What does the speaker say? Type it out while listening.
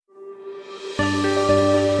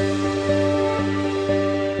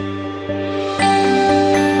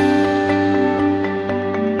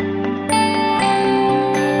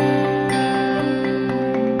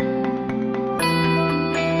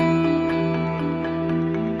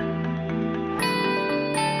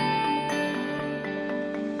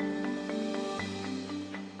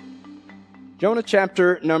Jonah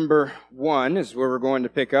chapter number 1 is where we're going to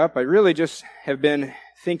pick up. I really just have been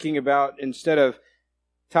thinking about, instead of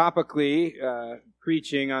topically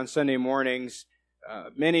preaching on Sunday mornings,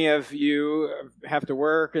 many of you have to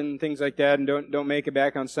work and things like that and don't make it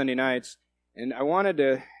back on Sunday nights. And I wanted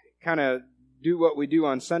to kind of do what we do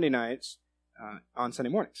on Sunday nights on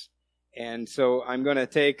Sunday mornings. And so I'm going to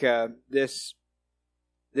take this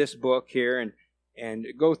book here and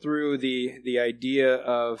go through the idea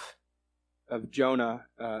of Jonah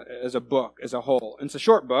as a book, as a whole. And it's a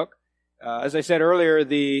short book. As I said earlier,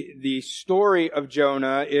 the story of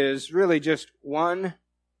Jonah is really just one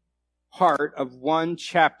part of one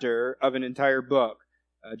chapter of an entire book,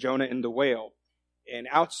 Jonah and the whale. And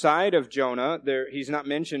outside of Jonah, he's not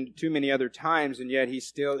mentioned too many other times, and yet he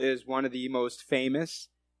still is one of the most famous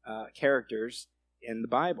characters in the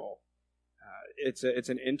Bible. It's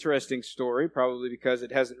an interesting story, probably because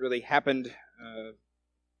it hasn't really happened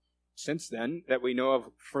since then, that we know of,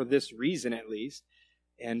 for this reason at least.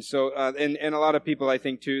 And so, and a lot of people, I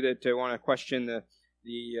think, too, that want to question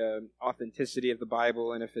the authenticity of the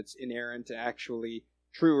Bible and if it's inerrant, actually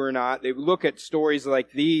true or not. They look at stories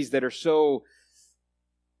like these that are so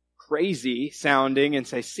crazy sounding and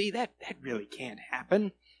say, see, that really can't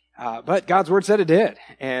happen. But God's Word said it did.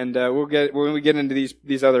 And when we get into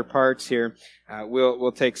these other parts here,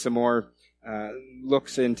 we'll take some more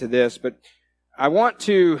looks into this. But I want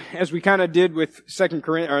to, as we kind of did with 1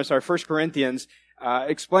 Corinthians,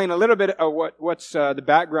 explain a little bit of what's the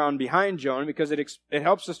background behind Jonah, because it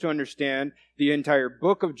helps us to understand the entire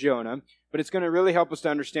book of Jonah, but it's going to really help us to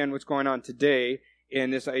understand what's going on today in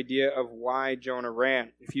this idea of why Jonah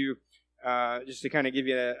ran. If you, just to kind of give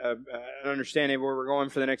you an understanding of where we're going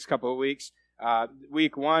for the next couple of weeks,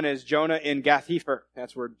 week 1 is Jonah in Gath-hepher.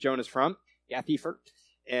 That's where Jonah's from, Gath-hepher.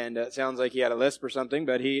 And it sounds like he had a lisp or something,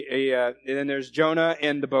 but and then there's Jonah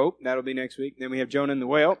in the boat. That'll be next week. Then we have Jonah in the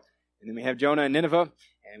whale. And then we have Jonah in Nineveh.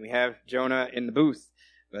 And we have Jonah in the booth.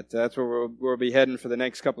 But that's where we'll be heading for the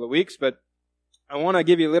next couple of weeks. But I want to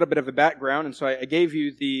give you a little bit of a background. And so I gave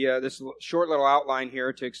you this short little outline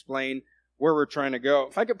here to explain where we're trying to go.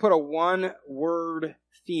 If I could put a one-word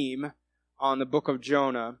theme on the book of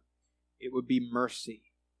Jonah, it would be mercy.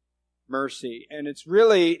 Mercy. And it's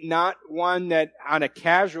really not one that on a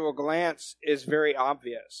casual glance is very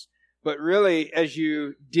obvious. But really, as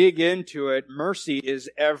you dig into it, mercy is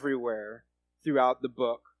everywhere throughout the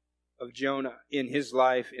book of Jonah, in his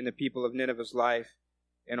life, in the people of Nineveh's life,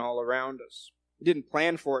 and all around us. I didn't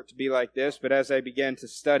plan for it to be like this, but as I began to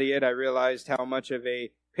study it, I realized how much of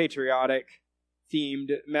a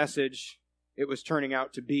patriotic-themed message it was turning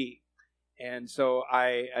out to be. And so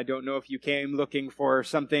I don't know if you came looking for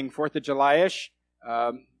something 4th of July-ish.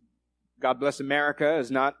 God bless America is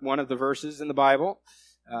not one of the verses in the Bible.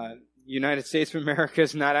 United States of America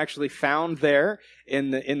is not actually found there in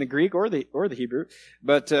the Greek or the Hebrew.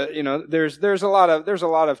 But there's a lot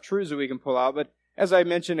of truths that we can pull out. But as I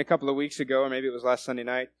mentioned a couple of weeks ago, or maybe it was last Sunday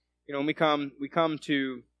night, when we come,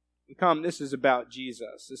 this is about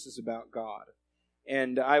Jesus. This is about God.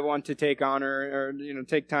 And I want to take honor, or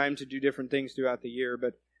take time to do different things throughout the year.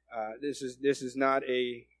 But this is not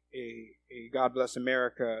a God bless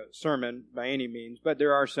America sermon by any means. But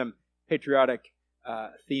there are some patriotic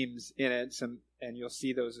themes in it, and you'll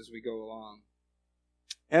see those as we go along.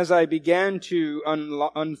 As I began to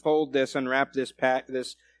unfold this, unwrap this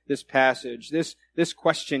passage, this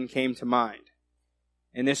question came to mind,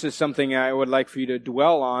 and this is something I would like for you to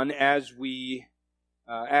dwell on as we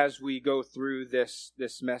go through this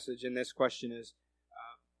message. And this question is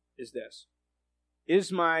this: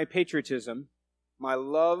 is my patriotism, my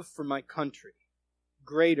love for my country,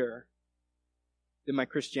 greater than my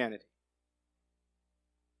Christianity?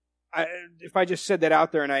 If I just said that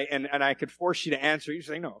out there and I could force you to answer, you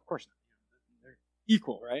say, no, of course not. They're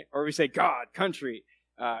equal, right? Or we say God, country,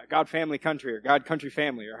 God, family, country, or God, country,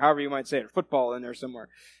 family, or however you might say it, or football in there somewhere.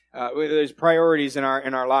 There's priorities in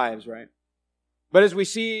our lives, right? But as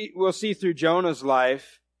we'll see through Jonah's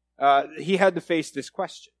life, he had to face this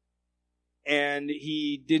question. And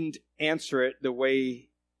he didn't answer it the way it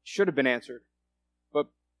should have been answered. But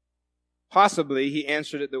possibly he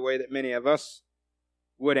answered it the way that many of us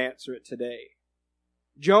would answer it today.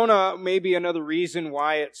 Jonah may be another reason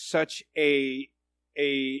why it's such a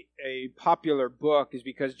popular book, is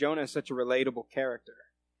because Jonah is such a relatable character.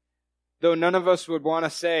 Though none of us would want to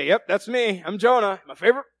say, yep, that's me, I'm Jonah, my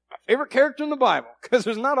favorite character in the Bible, because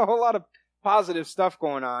there's not a whole lot of positive stuff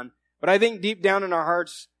going on. But I think deep down in our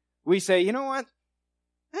hearts, we say, you know what?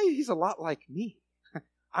 Hey, he's a lot like me.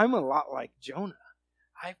 I'm a lot like Jonah.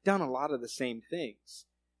 I've done a lot of the same things.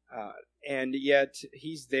 And yet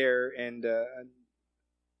he's there, and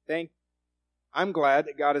thank I'm glad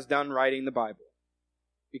that God is done writing the Bible,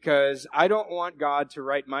 because I don't want God to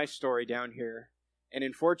write my story down here and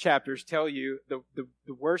in 4 chapters tell you the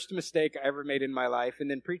worst mistake I ever made in my life, and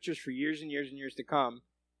then preachers for years and years and years to come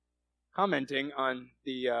commenting on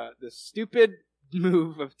the stupid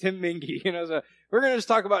move of Tim Mingy. So we're going to just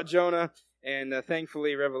talk about Jonah, and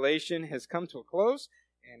thankfully Revelation has come to a close,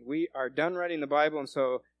 and we are done writing the Bible, and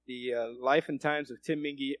so the life and times of Tim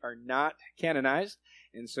Mingy are not canonized,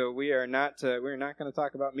 and so we're not going to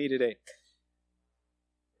talk about me today.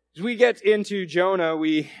 As we get into Jonah,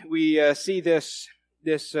 we see this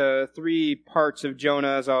 3 parts of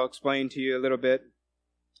Jonah, as I'll explain to you a little bit.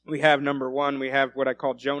 We have number 1, we have what I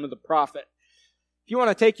call Jonah the prophet. If you want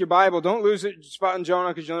to take your Bible, don't lose it spot in Jonah,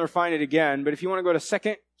 because you'll never find it again. But if you want to go to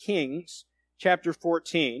 2 Kings chapter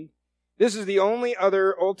 14, this is the only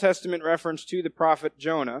other Old Testament reference to the prophet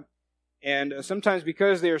Jonah. And sometimes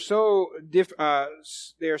because they are so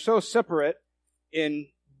separate in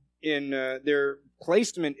their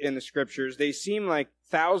placement in the Scriptures, they seem like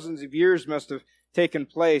thousands of years must have taken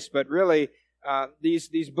place. But really,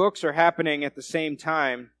 these books are happening at the same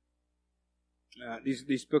time.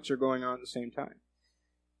 These books are going on at the same time.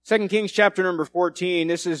 2 Kings chapter number 14,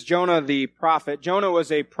 this is Jonah the prophet. Jonah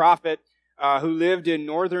was a prophet who lived in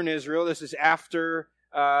northern Israel. This is after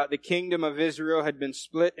the kingdom of Israel had been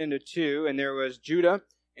split into 2, and there was Judah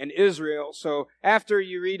and Israel. So after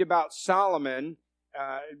you read about Solomon,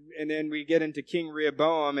 and then we get into King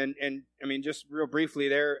Rehoboam, and I mean, just real briefly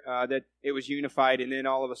there, that it was unified, and then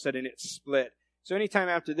all of a sudden it split. So anytime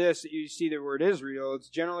after this that you see the word Israel, it's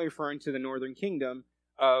generally referring to the northern kingdom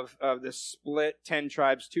of the split 10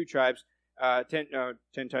 tribes, 2 tribes, 10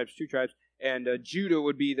 tribes, 2 tribes, and Judah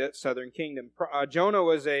would be the southern kingdom. Jonah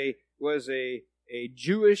was a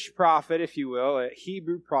Jewish prophet, if you will, a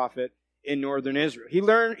Hebrew prophet in northern Israel.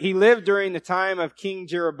 He lived during the time of King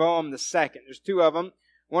Jeroboam II. There's 2 of them.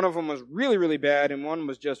 One of them was really, really bad, and one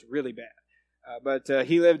was just really bad. But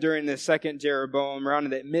he lived during the second Jeroboam,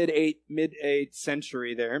 around the mid-8th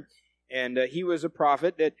century there. And he was a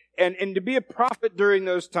prophet and to be a prophet during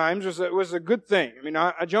those times was a good thing. I mean,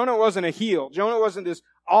 Jonah wasn't a heel. Jonah wasn't this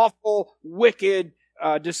awful, wicked,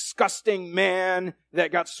 disgusting man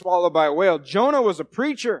that got swallowed by a whale. Jonah was a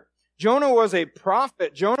preacher. Jonah was a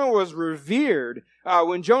prophet. Jonah was revered.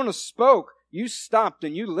 When Jonah spoke, you stopped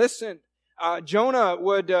and you listened. Jonah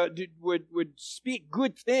would speak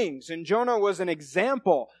good things, and Jonah was an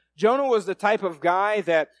example. Jonah was the type of guy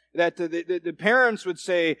that the parents would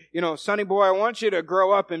say, sonny boy, I want you to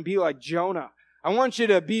grow up and be like Jonah. I want you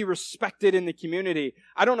to be respected in the community.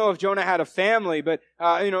 I don't know if Jonah had a family, but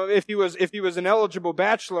if he was an eligible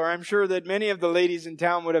bachelor, I'm sure that many of the ladies in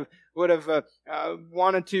town would have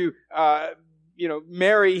wanted to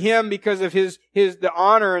marry him because of the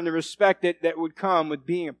honor and the respect that would come with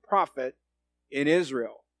being a prophet in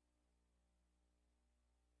Israel.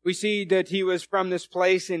 We see that he was from this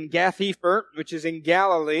place in Gath-hepher, which is in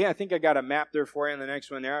Galilee. I think I got a map there for you on the next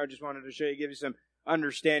one there. I just wanted to give you some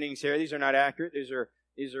understandings here. These are not accurate.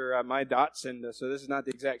 These are my dots, and so this is not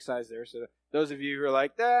the exact size there. So those of you who are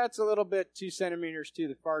like, that's a little bit 2 centimeters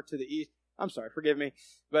too far to the east, I'm sorry, forgive me.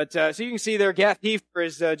 But so you can see there, Gath-hepher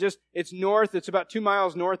is it's north. It's about 2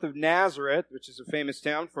 miles north of Nazareth, which is a famous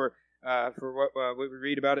town for what we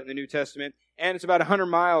read about it in the New Testament, and it's about 100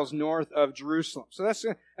 miles north of Jerusalem. So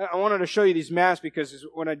I wanted to show you these maps because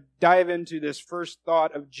when I dive into this first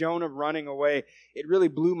thought of Jonah running away, it really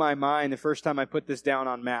blew my mind the first time I put this down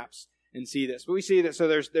on maps and see this. But we see that, so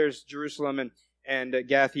there's Jerusalem and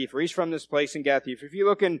Gath-hepher. He's from this place in Gath-hepher. If you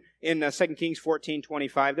look in 2 Kings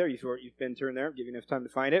 14:25 there, you've been turned there, I'll give you enough time to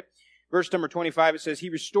find it. Verse number 25, it says, He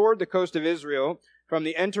restored the coast of Israel from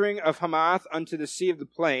the entering of Hamath unto the sea of the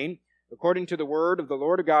plain, according to the word of the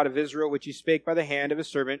Lord God of Israel, which he spake by the hand of his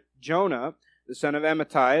servant Jonah, the son of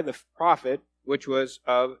Amittai, the prophet, which was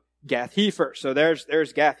of Gath-hepher. So there's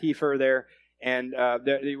Gath-hepher there, and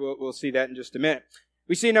we'll see that in just a minute.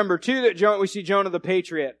 We see number 2 that we see Jonah the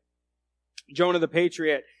patriot. Jonah the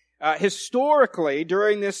patriot. Historically,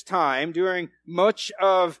 during this time, during much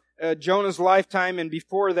of Jonah's lifetime and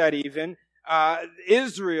before that even,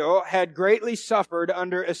 Israel had greatly suffered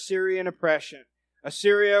under Assyrian oppression.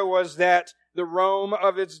 Assyria was the Rome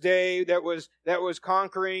of its day that was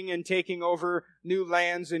conquering and taking over new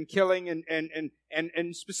lands and killing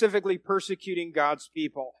and specifically persecuting God's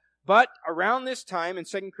people. But around this time in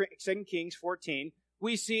 2 Kings 14,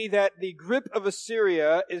 we see that the grip of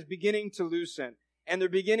Assyria is beginning to loosen and they're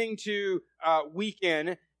beginning to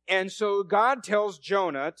weaken. And so God tells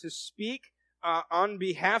Jonah to speak on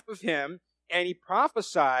behalf of him, and he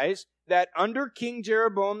prophesies that under King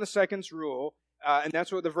Jeroboam II's rule, and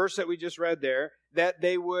that's what the verse that we just read there, that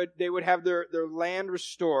they would have their land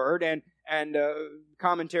restored, and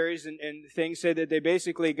commentaries and things say that they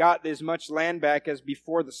basically got as much land back as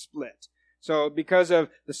before the split. So because of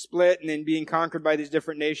the split and then being conquered by these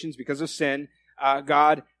different nations because of sin,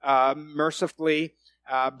 God mercifully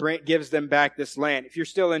gives them back this land. If you're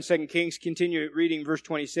still in 2 Kings, continue reading verse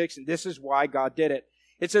 26, and this is why God did it.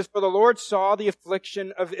 It says, "For the Lord saw the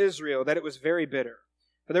affliction of Israel, that it was very bitter.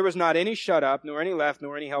 For there was not any shut up, nor any left,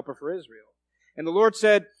 nor any helper for Israel. And the Lord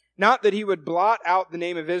said, not that he would blot out the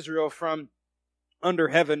name of Israel from under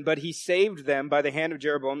heaven, but he saved them by the hand of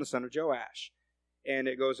Jeroboam the son of Joash." And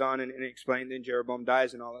it goes on and explains, and Jeroboam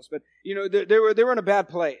dies and all this. But, they were in a bad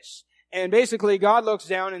place. And basically, God looks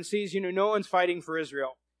down and sees, no one's fighting for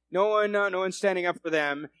Israel. No one's standing up for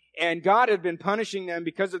them. And God had been punishing them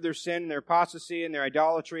because of their sin and their apostasy and their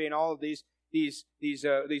idolatry and all of these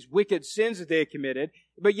wicked sins that they had committed.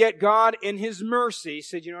 But yet God, in His mercy,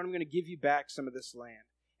 said, I'm going to give you back some of this land.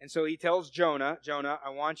 And so He tells Jonah, I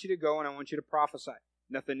want you to go and I want you to prophesy.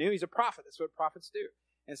 Nothing new. He's a prophet. That's what prophets do.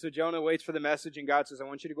 And so Jonah waits for the message, and God says, I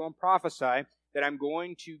want you to go and prophesy that I'm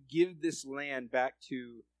going to give this land back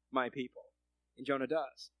to my people. And Jonah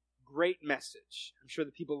does. Great message. I'm sure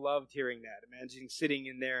the people loved hearing that. Imagining sitting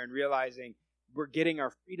in there and realizing we're getting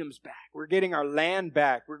our freedoms back. We're getting our land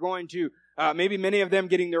back. We're going to, maybe many of them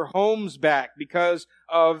getting their homes back because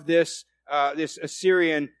of this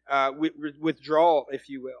Assyrian withdrawal, if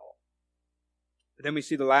you will. But then we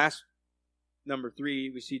see the last, number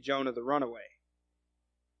 3, we see Jonah the runaway.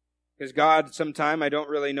 Because God, sometime, I don't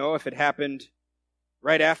really know if it happened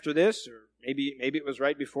right after this, or maybe it was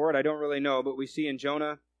right before it, I don't really know, but we see in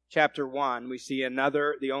Jonah chapter 1, we see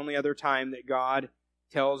the only other time that God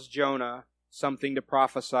tells Jonah something to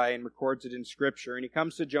prophesy and records it in Scripture. And He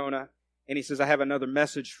comes to Jonah and He says, I have another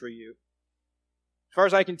message for you. As far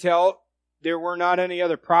as I can tell, there were not any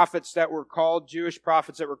other prophets that were called, Jewish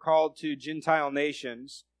prophets that were called to Gentile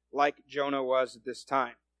nations like Jonah was at this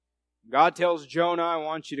time. God tells Jonah, I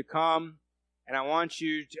want you to come, and I want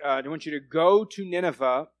you to go to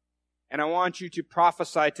Nineveh, and I want you to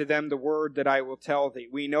prophesy to them the word that I will tell thee.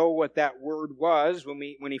 We know what that word was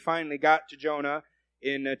when he finally got to Jonah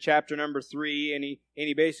in chapter number 3, and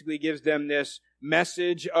he basically gives them this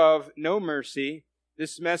message of no mercy,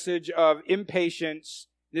 this message of impatience,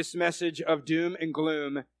 this message of doom and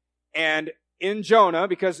gloom. And in Jonah,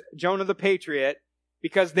 because Jonah the patriot,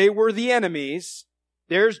 because they were the enemies,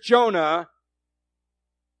 there's Jonah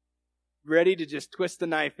ready to just twist the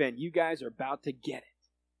knife in. You guys are about to get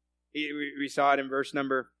it. We saw it in verse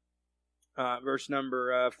number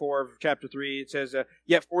 4 of chapter 3. It says,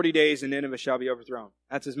 yet 40 days and Nineveh shall be overthrown.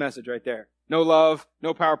 That's his message right there. No love,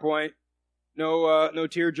 no PowerPoint, no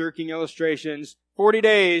tear-jerking illustrations. 40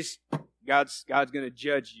 days, God's going to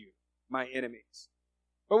judge you, my enemies.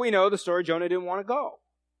 But we know the story. Jonah didn't want to go.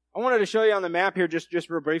 I wanted to show you on the map here, just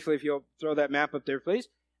real briefly, if you'll throw that map up there, please.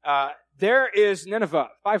 There is Nineveh,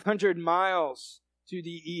 500 miles to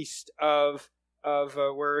the east of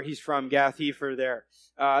where he's from, Gath-Hepher there.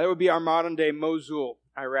 That would be our modern-day Mosul,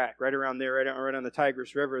 Iraq, right around there, right on the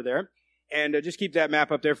Tigris River there. And just keep that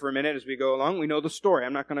map up there for a minute as we go along. We know the story.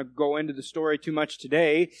 I'm not going to go into the story too much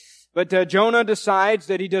today. But Jonah decides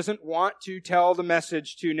that he doesn't want to tell the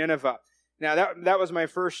message to Nineveh. Now, that was my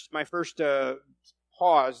first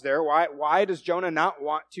pause there. Why does Jonah not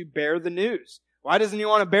want to bear the news? Why doesn't he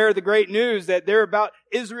want to bear the great news that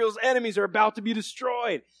Israel's enemies are about to be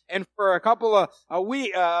destroyed? And for a couple of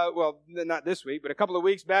weeks, not this week, but a couple of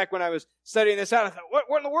weeks back when I was studying this out, I thought,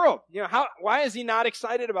 what in the world? Why is he not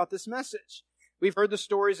excited about this message? We've heard the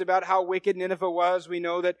stories about how wicked Nineveh was. We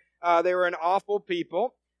know that they were an awful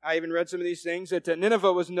people. I even read some of these things, that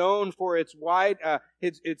Nineveh was known for its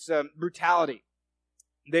brutality.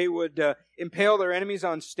 They would impale their enemies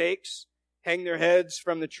on stakes, hang their heads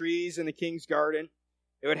from the trees in the king's garden.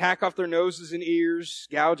 They would hack off their noses and ears,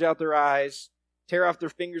 gouge out their eyes, tear off their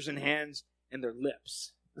fingers and hands, and their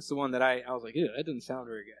lips. That's the one that I was like, ew, that doesn't sound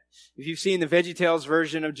very good. If you've seen the VeggieTales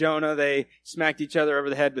version of Jonah, they smacked each other over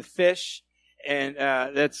the head with fish, and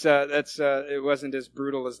it wasn't as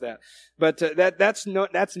brutal as that. But that's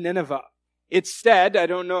Nineveh. It's said, I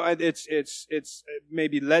don't know, it's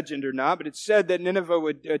maybe legend or not, but it's said that Nineveh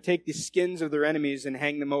would take the skins of their enemies and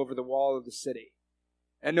hang them over the wall of the city.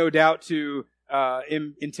 And no doubt to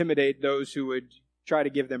intimidate those who would try to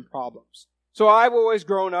give them problems. So I've always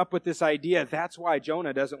grown up with this idea, that's why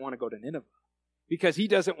Jonah doesn't want to go to Nineveh. Because he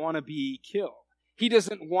doesn't want to be killed. He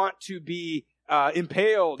doesn't want to be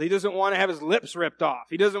impaled. He doesn't want to have his lips ripped off.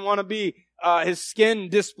 He doesn't want to be his skin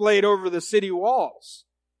displayed over the city walls.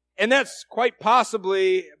 And that's quite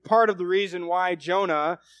possibly part of the reason why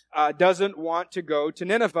Jonah doesn't want to go to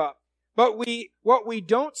Nineveh. But what we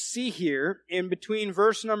don't see here in between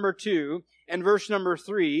verse number 2 and verse number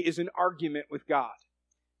 3 is an argument with God.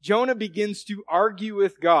 Jonah begins to argue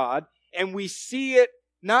with God, and we see it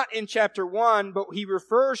not in chapter 1, but he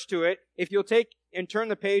refers to it, if you'll take and turn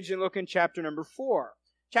the page and look in chapter number 4.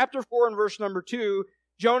 Chapter 4 and verse number 2,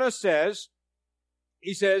 Jonah says,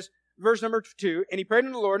 verse number 2, and he prayed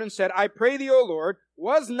unto the Lord and said, I pray thee, O Lord,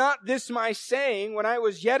 was not this my saying when I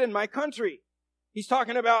was yet in my country? He's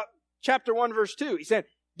talking about chapter 1, verse 2. He said,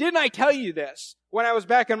 didn't I tell you this when I was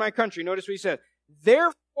back in my country? Notice what he said.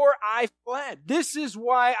 Therefore I fled. This is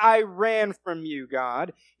why I ran from you,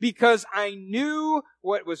 God, because I knew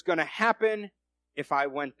what was going to happen if I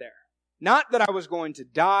went there. Not that I was going to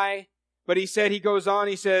die, but he goes on,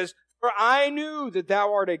 he says, for I knew that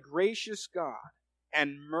thou art a gracious God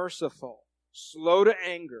and merciful, slow to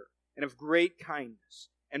anger, and of great kindness,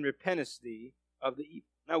 and repentest thee of the evil.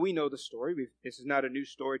 Now we know the story. This is not a new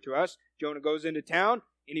story to us. Jonah goes into town,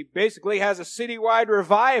 and he basically has a citywide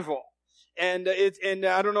revival. And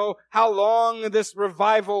I don't know how long this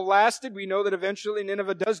revival lasted. We know that eventually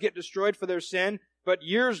Nineveh does get destroyed for their sin, but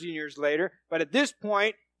years and years later. But at this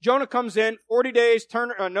point, Jonah comes in, 40 days,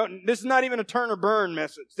 this is not even a turn or burn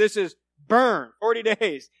message. This is burn, 40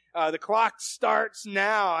 days. The clock starts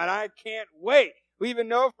now, and I can't wait. We even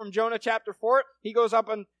know from Jonah chapter 4, he goes up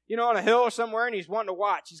on a hill or somewhere, and he's wanting to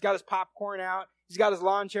watch. He's got his popcorn out. He's got his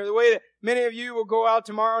lawn chair. The way that many of you will go out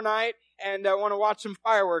tomorrow night and want to watch some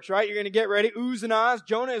fireworks, right? You're going to get ready. Oohs and ahs.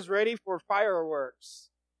 Jonah is ready for fireworks.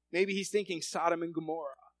 Maybe he's thinking Sodom and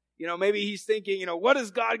Gomorrah. Maybe he's thinking, what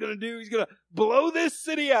is God going to do? He's going to blow this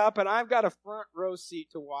city up, and I've got a front row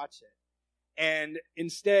seat to watch it. And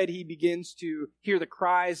instead, he begins to hear the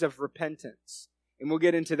cries of repentance. And we'll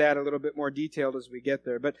get into that a little bit more detailed as we get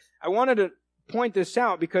there. But I wanted to point this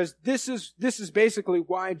out because this is basically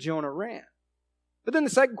why Jonah ran. But then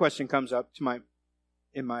the second question comes up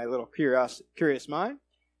in my little curious mind.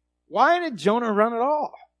 Why did Jonah run at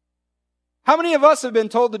all? How many of us have been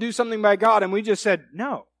told to do something by God and we just said,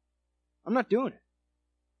 no, I'm not doing it?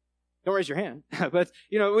 Don't raise your hand. But,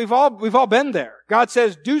 we've all been there. God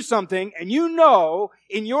says, do something, and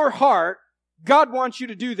in your heart, God wants you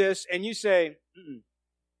to do this, and you say,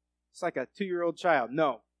 it's like a 2-year-old child.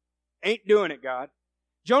 No, ain't doing it, God.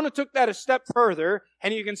 Jonah took that a step further,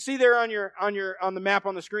 and you can see there on the map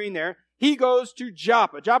on the screen there, he goes to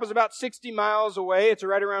Joppa. Joppa's about 60 miles away. It's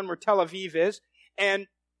right around where Tel Aviv is. And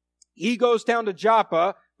he goes down to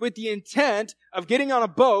Joppa with the intent of getting on a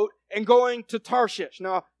boat and going to Tarshish.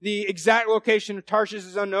 Now, the exact location of Tarshish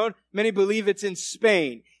is unknown. Many believe it's in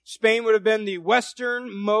Spain. Spain would have been the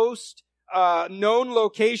westernmost known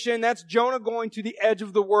location. That's Jonah going to the edge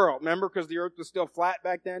of the world. Remember, because the earth was still flat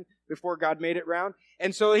back then before God made it round.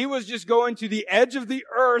 And so he was just going to the edge of the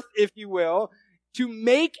earth, if you will, to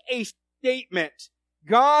make a statement.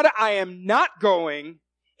 God, I am not going.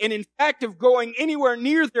 And in fact, of going anywhere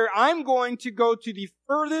near there, I'm going to go to the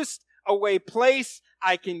furthest away place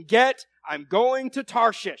I can get. I'm going to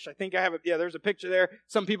Tarshish. I think I have it. Yeah, there's a picture there.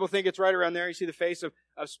 Some people think it's right around there. You see the face of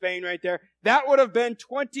Spain right there. That would have been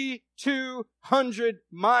 2,200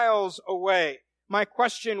 miles away. My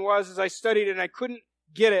question was, as I studied it and I couldn't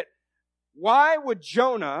get it, why would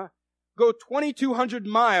Jonah go 2,200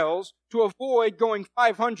 miles to avoid going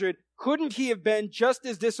 500? Couldn't he have been just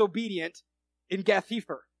as disobedient in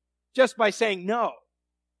Gath-hepher just by saying no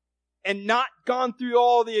and not gone through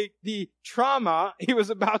all the trauma he was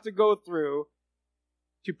about to go through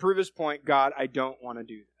to prove his point? God, I don't want to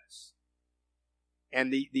do this.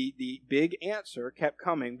 And the big answer kept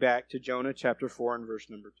coming back to Jonah chapter 4 and verse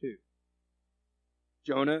number 2.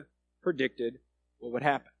 Jonah predicted what would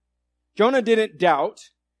happen. Jonah didn't doubt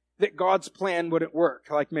that God's plan wouldn't work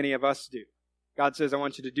like many of us do. God says, I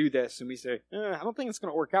want you to do this. And we say, I don't think it's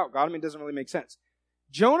going to work out, God. It doesn't really make sense.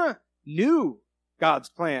 Jonah knew God's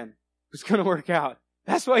plan was going to work out.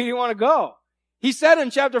 That's why he didn't want to go. He said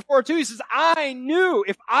in chapter 4:2, he says, I knew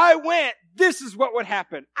if I went, this is what would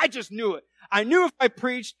happen. I just knew it. I knew if I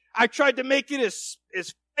preached, I tried to make it as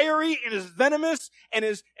fiery and as venomous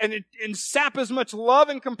and sap as much love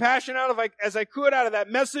and compassion out of as I could out of that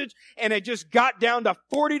message. And it just got down to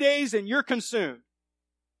 40 days and you're consumed.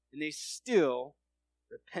 And they still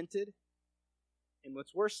repented. And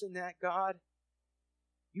what's worse than that, God,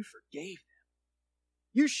 you forgave them.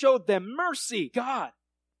 You showed them mercy, God.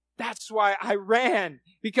 That's why I ran,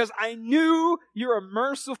 because I knew you're a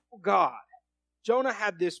merciful God. Jonah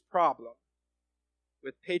had this problem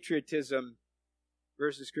with patriotism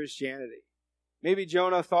versus Christianity. Maybe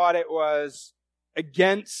Jonah thought it was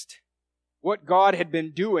against what God had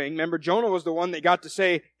been doing. Remember, Jonah was the one that got to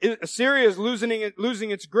say, Assyria is losing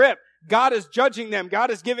its grip. God is judging them.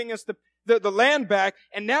 God is giving us the land back.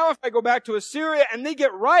 And now if I go back to Assyria and they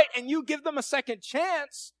get right and you give them a second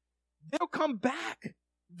chance, they'll come back.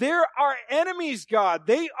 They're our enemies, God.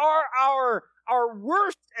 They are our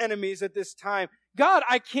worst enemies at this time. God,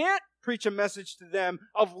 I can't preach a message to them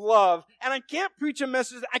of love, and I can't preach a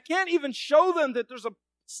message, I can't even show them that there's a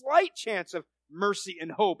slight chance of mercy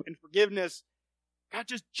and hope and forgiveness. God,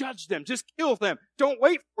 just judge them. Just kill them. Don't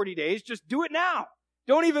wait 40 days. Just do it now.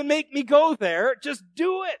 Don't even make me go there. Just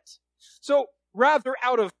do it. So rather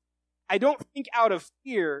I don't think out of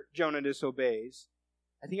fear Jonah disobeys.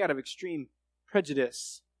 I think out of extreme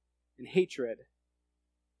prejudice and hatred,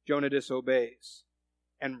 Jonah disobeys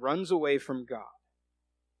and runs away from God.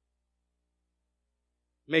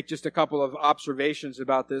 Make just a couple of observations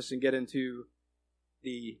about this and get into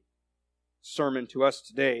the sermon to us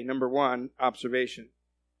today. Number one observation.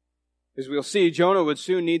 As we'll see, Jonah would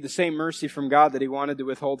soon need the same mercy from God that he wanted to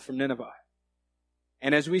withhold from Nineveh.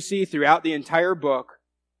 And as we see throughout the entire book,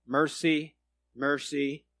 mercy,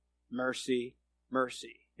 mercy, mercy,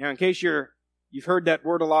 mercy. Now, in case you've heard that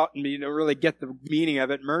word a lot and you don't really get the meaning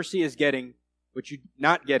of it, mercy is getting what you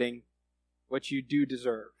not getting what you do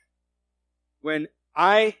deserve. When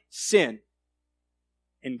I sin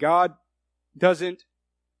and God doesn't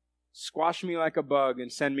squash me like a bug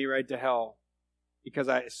and send me right to hell because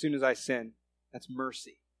as soon as I sin, that's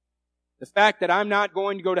mercy. The fact that I'm not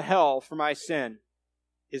going to go to hell for my sin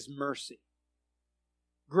is mercy.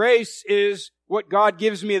 Grace is what God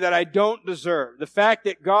gives me that I don't deserve. The fact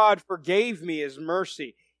that God forgave me is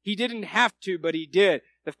mercy. He didn't have to, but He did.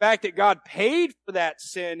 The fact that God paid for that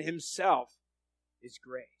sin Himself is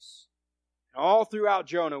grace. And all throughout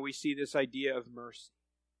Jonah, we see this idea of mercy.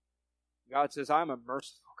 God says, I'm a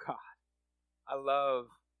merciful God. I love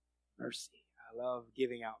mercy. I love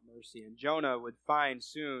giving out mercy. And Jonah would find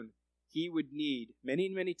soon he would need many,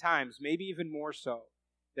 many times, maybe even more so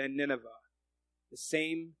than Nineveh, the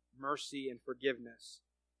same mercy and forgiveness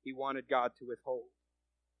he wanted God to withhold.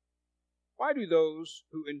 Why do those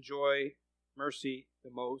who enjoy mercy the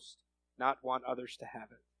most not want others to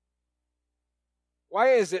have it?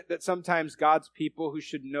 Why is it that sometimes God's people who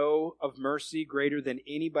should know of mercy greater than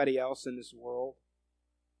anybody else in this world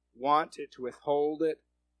want it to withhold it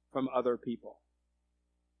from other people?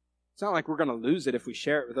 It's not like we're going to lose it if we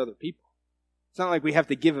share it with other people. It's not like we have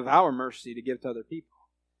to give of our mercy to give to other people.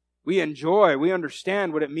 We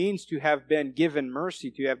understand what it means to have been given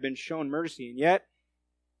mercy, to have been shown mercy, and yet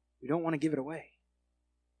we don't want to give it away.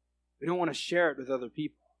 We don't want to share it with other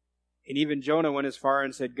people. And even Jonah went as far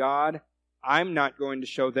and said, God, I'm not going to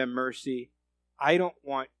show them mercy. I don't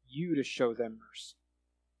want you to show them mercy.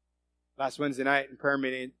 Last Wednesday night in prayer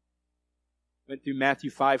meeting, went through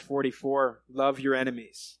Matthew 5:44, love your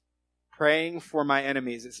enemies. Praying for my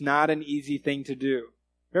enemies. It's not an easy thing to do.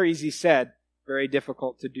 Very easy said, very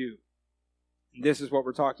difficult to do. And this is what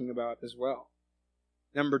we're talking about as well.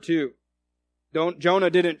 Number two, Jonah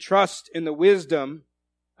didn't trust in the wisdom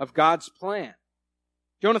of God's plan.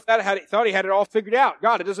 Jonah thought he had it all figured out.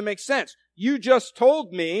 God, it doesn't make sense. You just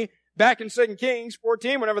told me, back in 2 Kings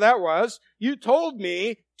 14, whenever that was, you told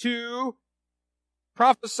me to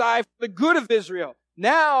prophesy for the good of Israel.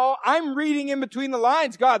 Now, I'm reading in between the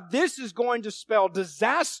lines, God, this is going to spell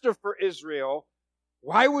disaster for Israel.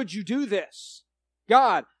 Why would you do this?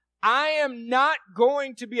 God, I am not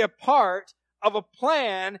going to be a part of a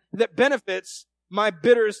plan that benefits my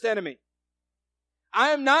bitterest enemy.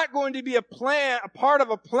 I am not going to be a part of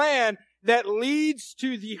a plan that leads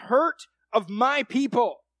to the hurt of my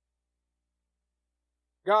people.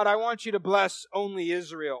 God, I want you to bless only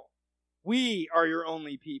Israel. We are your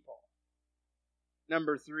only people.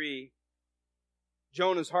 Number three,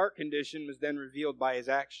 Jonah's heart condition was then revealed by his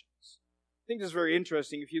actions. I think this is very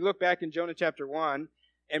interesting. If you look back in Jonah chapter 1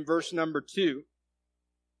 and verse number 2,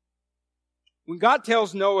 when God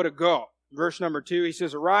tells Noah to go, verse number 2, He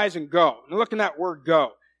says, arise and go. Now look in that word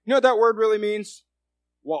go. You know what that word really means?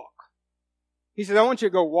 Walk. He says, I want you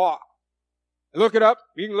to go walk. Look it up.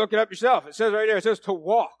 You can look it up yourself. It says right there, it says to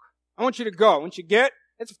walk. I want you to go. Once you get,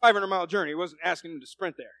 it's a 500-mile journey. He wasn't asking him to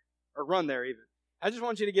sprint there or run there even. I just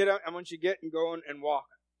want you to get up. I want you to get and go and walk.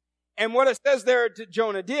 And what it says there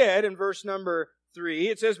Jonah did in verse number 3,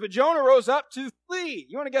 it says, but Jonah rose up to flee.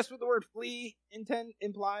 You want to guess what the word flee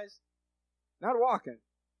implies? Not walking,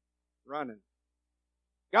 running.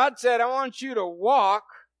 God said, I want you to walk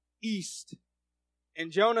east.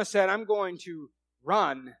 And Jonah said, I'm going to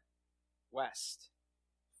run west,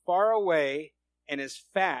 far away and as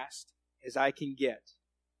fast as I can get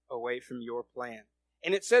away from your plan.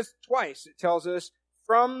 And it says twice, it tells us,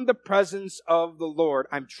 from the presence of the Lord.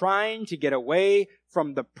 I'm trying to get away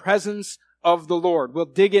from the presence of the Lord. We'll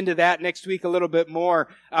dig into that next week a little bit more,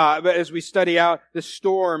 but as we study out the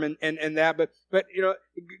storm and that. But you know,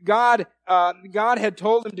 God had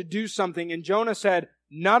told him to do something, and Jonah said,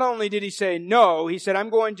 not only did he say no, he said, I'm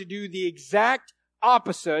going to do the exact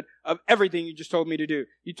opposite of everything you just told me to do.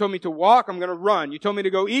 You told me to walk, I'm going to run. You told me to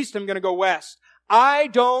go east, I'm going to go west. I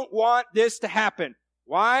don't want this to happen.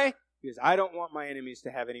 Why? Because I don't want my enemies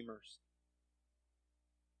to have any mercy.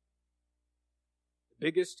 The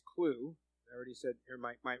biggest clue, I already said here,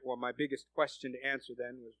 my biggest question to answer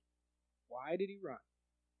then was, why did he run?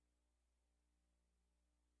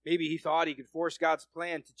 Maybe he thought he could force God's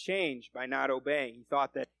plan to change by not obeying. He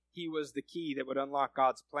thought that he was the key that would unlock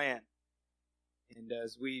God's plan. And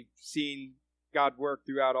as we've seen God work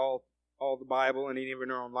throughout all the Bible and even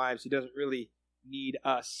in our own lives, he doesn't really need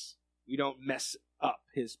us. We don't mess up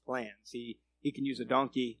his plans. He can use a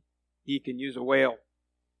donkey. He can use a whale.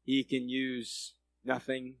 He can use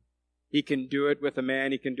nothing. He can do it with a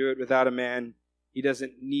man. He can do it without a man. He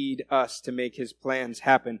doesn't need us to make his plans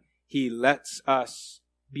happen. He lets us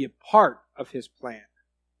be a part of his plan.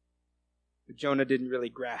 But Jonah didn't really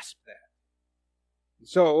grasp that. And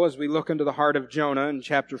so, as we look into the heart of Jonah in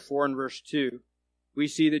chapter 4 and verse 2, we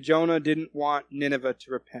see that Jonah didn't want Nineveh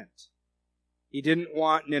to repent. He didn't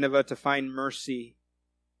want Nineveh to find mercy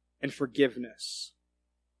and forgiveness.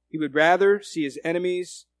 He would rather see his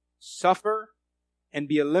enemies suffer and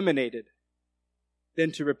be eliminated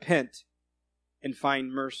than to repent and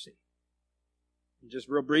find mercy. And just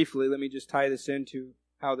real briefly, let me just tie this into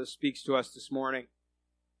how this speaks to us this morning.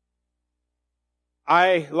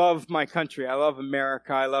 I love my country. I love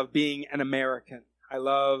America. I love being an American. I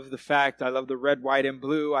love the red, white, and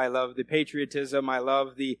blue. I love the patriotism. I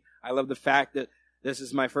love the fact that this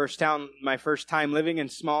is my first time living in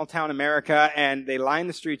small town America, and they line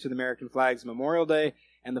the streets with American flags Memorial Day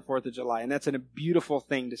and the 4th of July. And that's a beautiful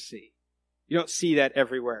thing to see. You don't see that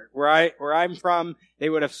everywhere. Where I'm from, they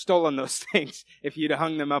would have stolen those things if you'd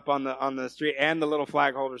hung them up on the street, and the little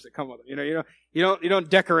flag holders that come with them. You don't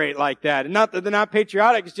decorate like that. And not that they're not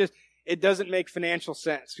patriotic, it's just it doesn't make financial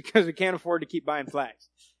sense because we can't afford to keep buying flags.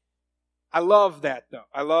 I love that though.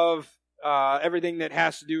 I love everything that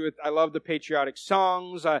has to do with, I love the patriotic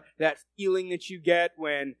songs, that feeling that you get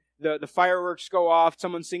when the fireworks go off,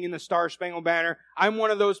 someone singing the Star Spangled Banner. I'm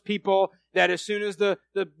one of those people that as soon as the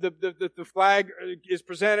flag is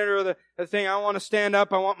presented or the thing, I want to stand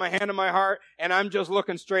up, I want my hand on my heart, and I'm just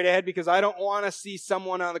looking straight ahead because I don't want to see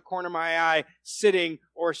someone on the corner of my eye sitting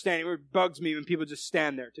or standing. It bugs me when people just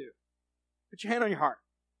stand there too. Put your hand on your heart.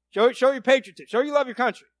 Show your patriotism. Show you love your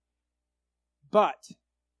country. But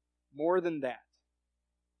more than that,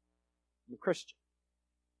 I'm a Christian.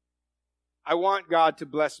 I want God to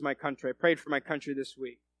bless my country. I prayed for my country this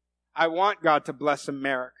week. I want God to bless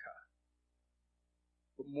America.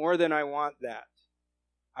 But more than I want that,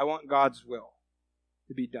 I want God's will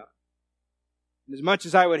to be done. And as much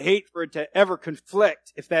as I would hate for it to ever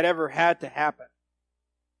conflict, if that ever had to happen,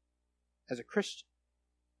 as a Christian,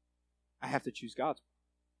 I have to choose God's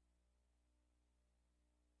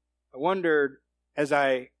will. I wondered, as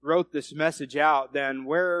I wrote this message out, then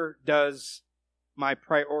where does my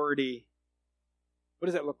priority, what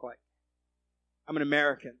does that look like? I'm an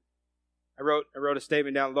American. I wrote a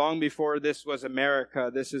statement down, long before this was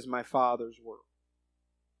America, this is my Father's world.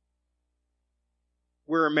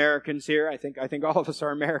 We're Americans here. I think all of us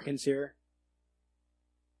are Americans here.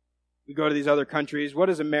 We go to these other countries. What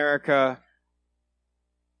has America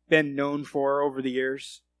been known for over the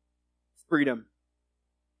years? Freedom.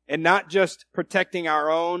 And not just protecting our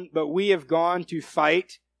own, but we have gone to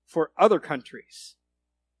fight for other countries.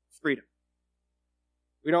 Freedom.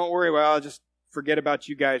 We don't worry, well, just forget about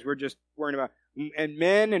you guys. We're just worrying about... And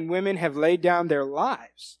men and women have laid down their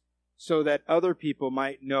lives so that other people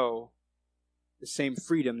might know the same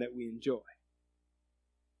freedom that we enjoy.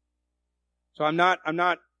 So I'm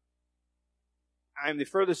the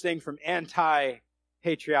furthest thing from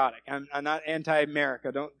anti-patriotic. I'm not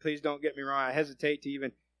anti-America. Please don't get me wrong. I hesitate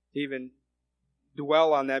to even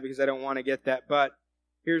dwell on that because I don't want to get that. But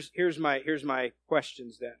here's my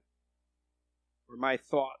questions then, or my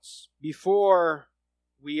thoughts. Before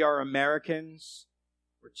we are Americans,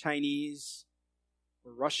 or Chinese,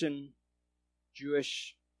 or Russian,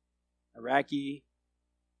 Jewish, Iraqi,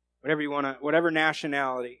 whatever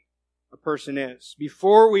nationality a person is,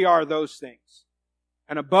 before we are those things,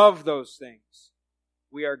 and above those things,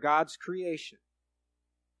 we are God's creation.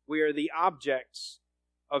 We are the objects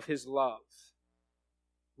of His love.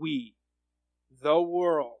 We, the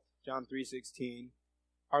world, John 3:16,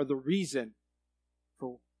 are the reason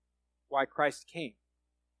for why Christ came.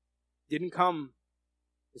 He didn't come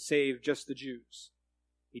to save just the Jews.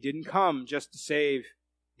 He didn't come just to save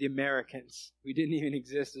the Americans. We didn't even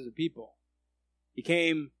exist as a people. He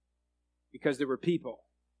came because there were people.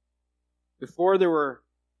 Before there were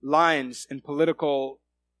lines and political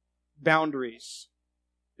boundaries,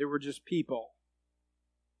 there were just people.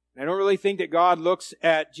 And I don't really think that God looks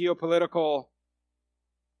at geopolitical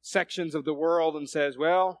sections of the world and says,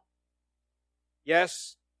 well,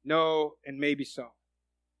 yes, no, and maybe so.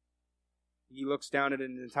 He looks down at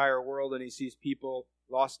an entire world and he sees people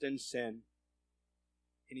lost in sin.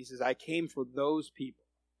 And he says, I came for those people.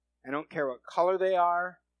 I don't care what color they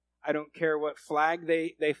are. I don't care what flag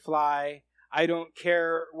they fly. I don't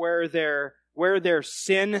care where their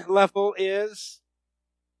sin level is.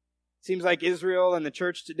 It seems like Israel and the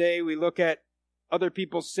church today, we look at other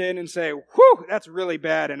people's sin and say, whew, that's really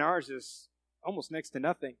bad, and ours is almost next to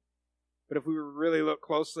nothing. But if we were to really look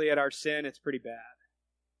closely at our sin, it's pretty bad.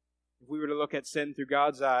 If we were to look at sin through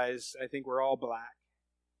God's eyes, I think we're all black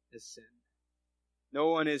as sin. No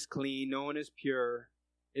one is clean. No one is pure.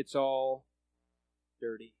 It's all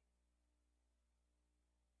dirty.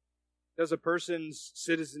 Does a person's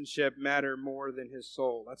citizenship matter more than his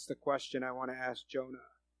soul? That's the question I want to ask Jonah.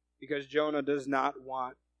 Because Jonah does not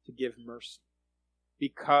want to give mercy.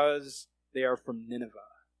 Because they are from Nineveh.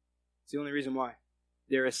 It's the only reason why.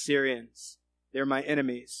 They're Assyrians. They're my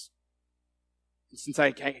enemies. And since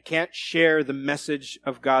I can't share the message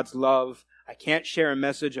of God's love, I can't share a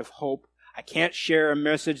message of hope, I can't share a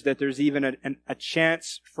message that there's even a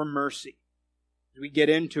chance for mercy. As we get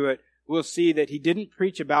into it, we'll see that he didn't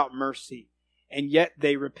preach about mercy, and yet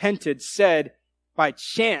they repented, said, by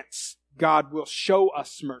chance, God will show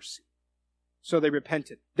us mercy. So they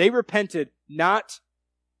repented. They repented not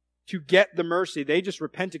to get the mercy. They just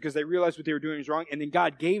repented because they realized what they were doing was wrong, and then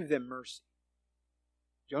God gave them mercy.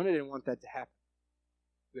 Jonah didn't want that to happen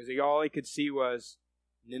because all he could see was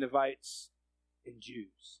Ninevites and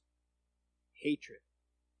Jews. Hatred,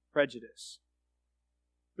 prejudice.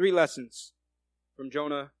 3 lessons from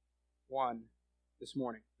Jonah 1 this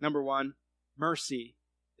morning. Number 1, mercy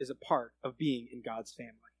is a part of being in God's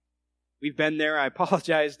family. We've been there. I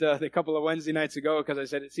apologized a couple of Wednesday nights ago because I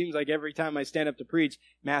said it seems like every time I stand up to preach,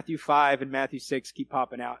 Matthew 5 and Matthew 6 keep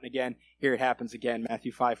popping out. And again, here it happens again,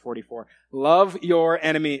 Matthew 5:44. Love your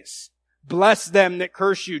enemies. Bless them that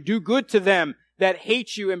curse you. Do good to them that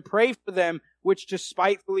hate you, and pray for them which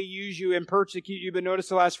despitefully use you and persecute you. But notice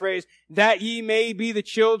the last phrase, that ye may be the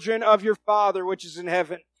children of your Father which is in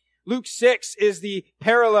heaven. Luke 6 is the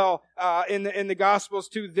parallel in the Gospels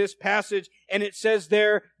to this passage, and it says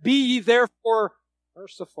there, be ye therefore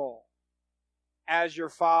merciful, as your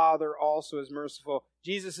Father also is merciful.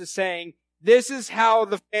 Jesus is saying, this is how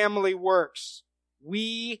the family works.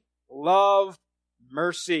 We love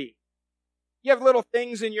mercy. You have little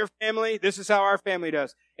things in your family. This is how our family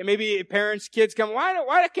does. And maybe parents, kids come,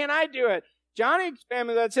 why can't I do it? Johnny's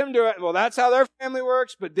family lets him do it. Well, that's how their family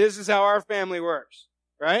works, but this is how our family works.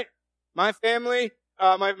 Right? My family,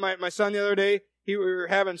 my son the other day, we were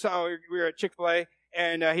at Chick-fil-A,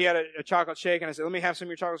 and he had a chocolate shake, and I said, let me have some of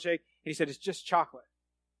your chocolate shake. And he said, it's just chocolate.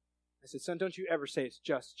 I said, son, don't you ever say it's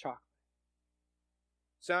just chocolate.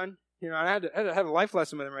 Son, I had to have a life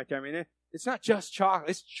lesson with him right there. I mean, it's not just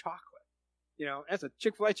chocolate, it's chocolate. That's a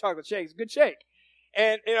Chick-fil-A chocolate shake. It's a good shake.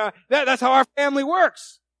 And, that's how our family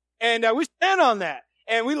works. And we stand on that.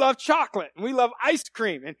 And we love chocolate. And we love ice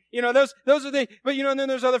cream. And, those are the, but, and then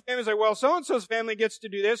there's other families like, well, so-and-so's family gets to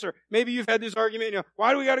do this. Or maybe you've had this argument,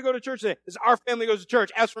 why do we got to go to church today? Because our family goes to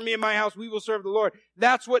church. As for me and my house, we will serve the Lord.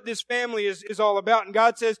 That's what this family is all about. And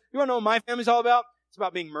God says, you want to know what my family's all about? It's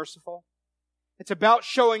about being merciful. It's about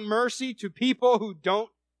showing mercy to people who don't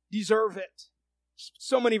deserve it.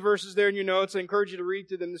 So many verses there in your notes. I encourage you to read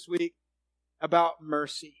through them this week about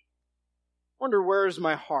mercy. I wonder, where is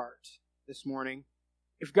my heart this morning?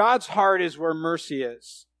 If God's heart is where mercy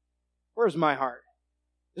is, where's my heart?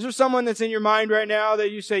 Is there someone that's in your mind right now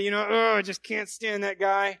that you say, I just can't stand that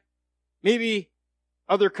guy? Maybe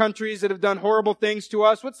other countries that have done horrible things to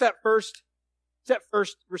us. What's that first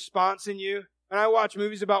response in you? When I watch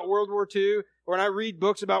movies about World War II, or when I read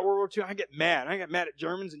books about World War II, I get mad. I get mad at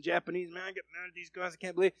Germans and Japanese. Man, I get mad at these guys. I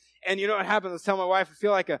can't believe. And you know what happens? I tell my wife I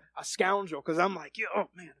feel like a scoundrel because I'm like, oh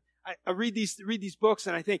man. I read these books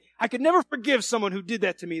and I think I could never forgive someone who did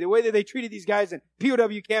that to me. The way that they treated these guys in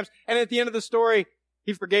POW camps. And at the end of the story,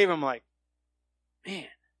 he forgave them. Like, man,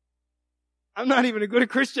 I'm not even as good a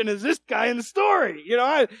Christian as this guy in the story.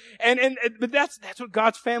 But that's what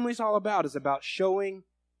God's family is all about. Is about showing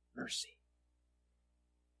mercy.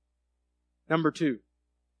 Number 2,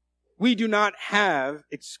 we do not have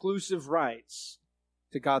exclusive rights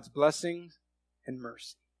to God's blessings and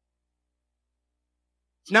mercy.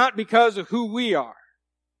 It's not because of who we are.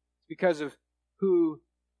 because of who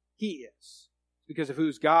He is. It's because of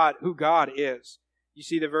who God is. You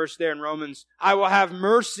see the verse there in Romans, I will have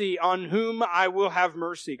mercy on whom I will have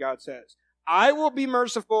mercy, God says. I will be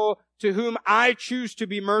merciful to whom I choose to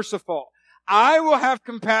be merciful. I will have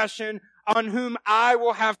compassion on whom I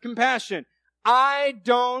will have compassion. I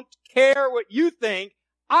don't care what you think.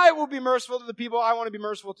 I will be merciful to the people I want to be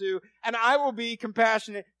merciful to, and I will be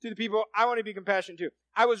compassionate to the people I want to be compassionate to.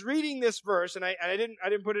 I was reading this verse, and I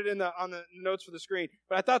didn't put it on the notes for the screen,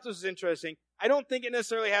 but I thought this was interesting. I don't think it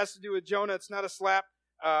necessarily has to do with Jonah. It's not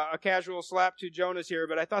a casual slap to Jonah's here,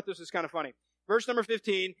 but I thought this was kind of funny. Verse number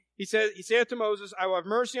 15, he saith to Moses, I will have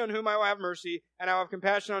mercy on whom I will have mercy, and I will have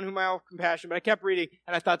compassion on whom I will have compassion. But I kept reading,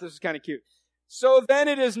 and I thought this was kind of cute. So then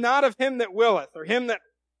it is not of him that willeth, or him that,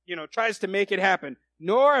 tries to make it happen,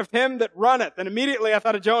 nor of him that runneth. And immediately I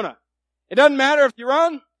thought of Jonah. It doesn't matter if you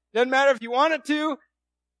run. It doesn't matter if you want it to.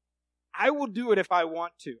 I will do it if I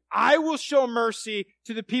want to. I will show mercy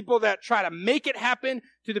to the people that try to make it happen,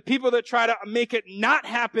 to the people that try to make it not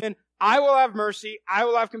happen. I will have mercy. I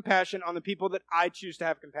will have compassion on the people that I choose to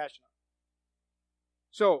have compassion on.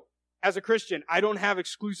 So, as a Christian, I don't have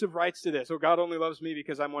exclusive rights to this. Oh, God only loves me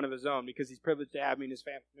because I'm one of His own, because He's privileged to have me in His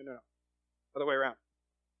family. No. Other way around.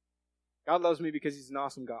 God loves me because He's an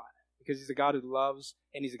awesome God. Because He's a God who loves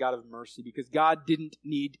and He's a God of mercy. Because God didn't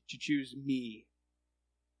need to choose me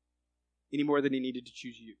any more than He needed to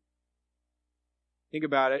choose you. Think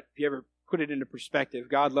about it. If you ever put it into perspective,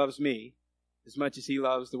 God loves me as much as He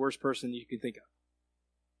loves the worst person you can think of.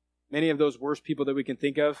 Many of those worst people that we can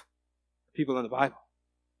think of are people in the Bible.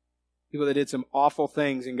 People that did some awful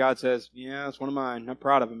things, and God says, yeah, it's one of mine. Not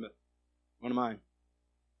proud of him, but one of mine.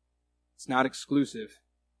 It's not exclusive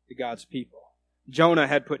to God's people. Jonah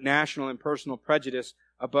had put national and personal prejudice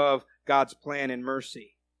above God's plan and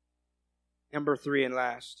mercy. Number 3 and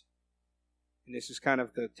last, and this is kind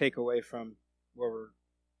of the takeaway from what we're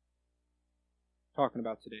talking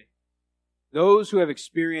about today. Those who have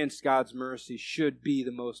experienced God's mercy should be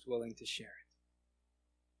the most willing to share it.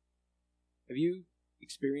 Have you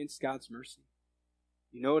experienced God's mercy?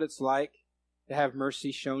 You know what it's like to have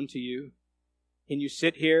mercy shown to you? Can you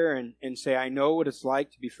sit here and say, I know what it's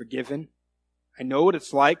like to be forgiven. I know what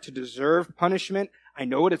it's like to deserve punishment. I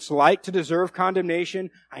know what it's like to deserve condemnation.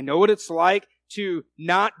 I know what it's like to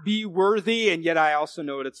not be worthy, and yet I also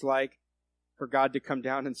know what it's like for God to come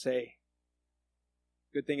down and say,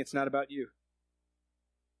 good thing it's not about you.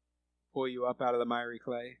 Pull you up out of the miry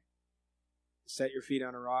clay. Set your feet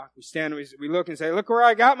on a rock. We stand, we look and say, look where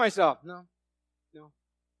I got myself. No. Look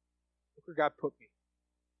where God put me.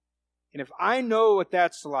 And if I know what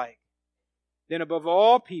that's like, then above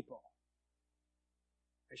all people,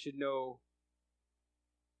 I should know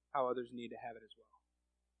how others need to have it as well.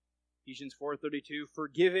 Ephesians 4:32,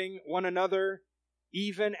 forgiving one another,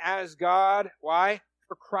 even as God, why?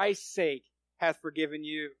 For Christ's sake hath forgiven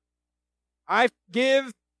you. I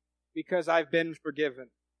forgive because I've been forgiven.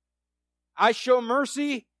 I show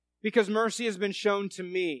mercy because mercy has been shown to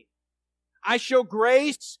me. I show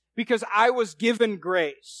grace because I was given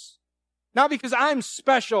grace. Not because I'm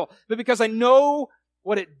special, but because I know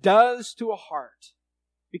what it does to a heart.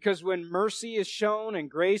 Because when mercy is shown and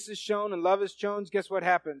grace is shown and love is shown, guess what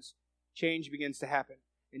happens? Change begins to happen.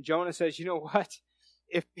 And Jonah says, you know what?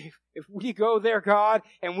 If we go there, God,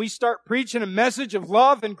 and we start preaching a message of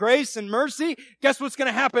love and grace and mercy, guess what's going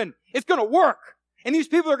to happen? It's going to work. And these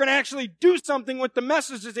people are going to actually do something with the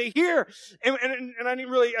messages they hear. And I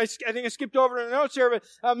didn't really, I think I skipped over in the notes here,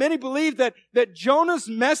 but many believe that Jonah's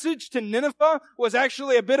message to Nineveh was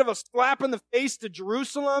actually a bit of a slap in the face to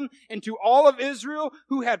Jerusalem and to all of Israel,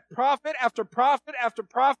 who had prophet after prophet after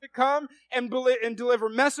prophet come and deliver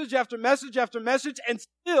message after message after message and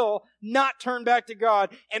still not turn back to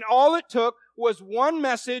God. And all it took was one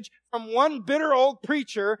message from one bitter old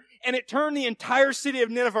preacher, and it turned the entire city of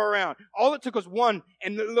Nineveh around. All it took was one,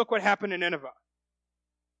 and look what happened in Nineveh.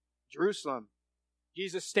 Jerusalem.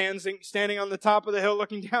 Jesus standing on the top of the hill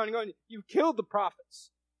looking down and going, you've killed the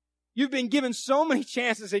prophets. You've been given so many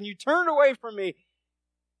chances, and you turned away from me.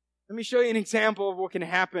 Let me show you an example of what can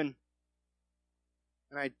happen.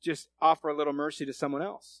 And I just offer a little mercy to someone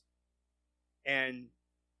else. And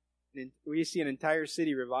we see an entire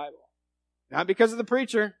city revival. Not because of the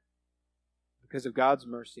preacher, because of God's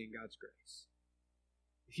mercy and God's grace.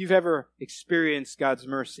 If you've ever experienced God's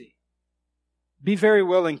mercy, be very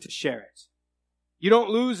willing to share it. You don't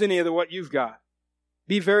lose any of what you've got.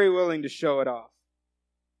 Be very willing to show it off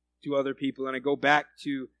to other people. And I go back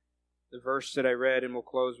to the verse that I read, and we'll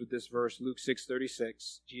close with this verse, Luke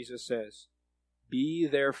 6:36. Jesus says, be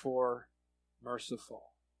therefore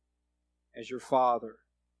merciful, as your Father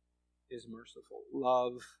is merciful.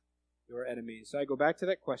 Love your enemies. So I go back to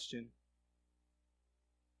that question.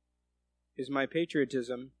 Is my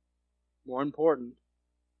patriotism more important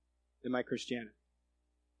than my Christianity?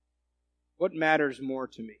 What matters more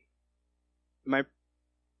to me? Am I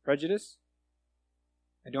prejudiced?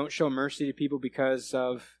 I don't show mercy to people because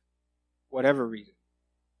of whatever reason.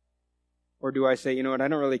 Or do I say, you know what, I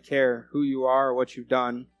don't really care who you are or what you've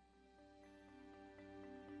done.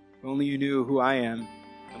 If only you knew who I am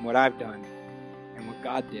and what I've done and what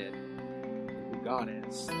God did and who God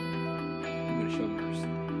is. I'm going to show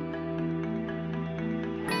mercy.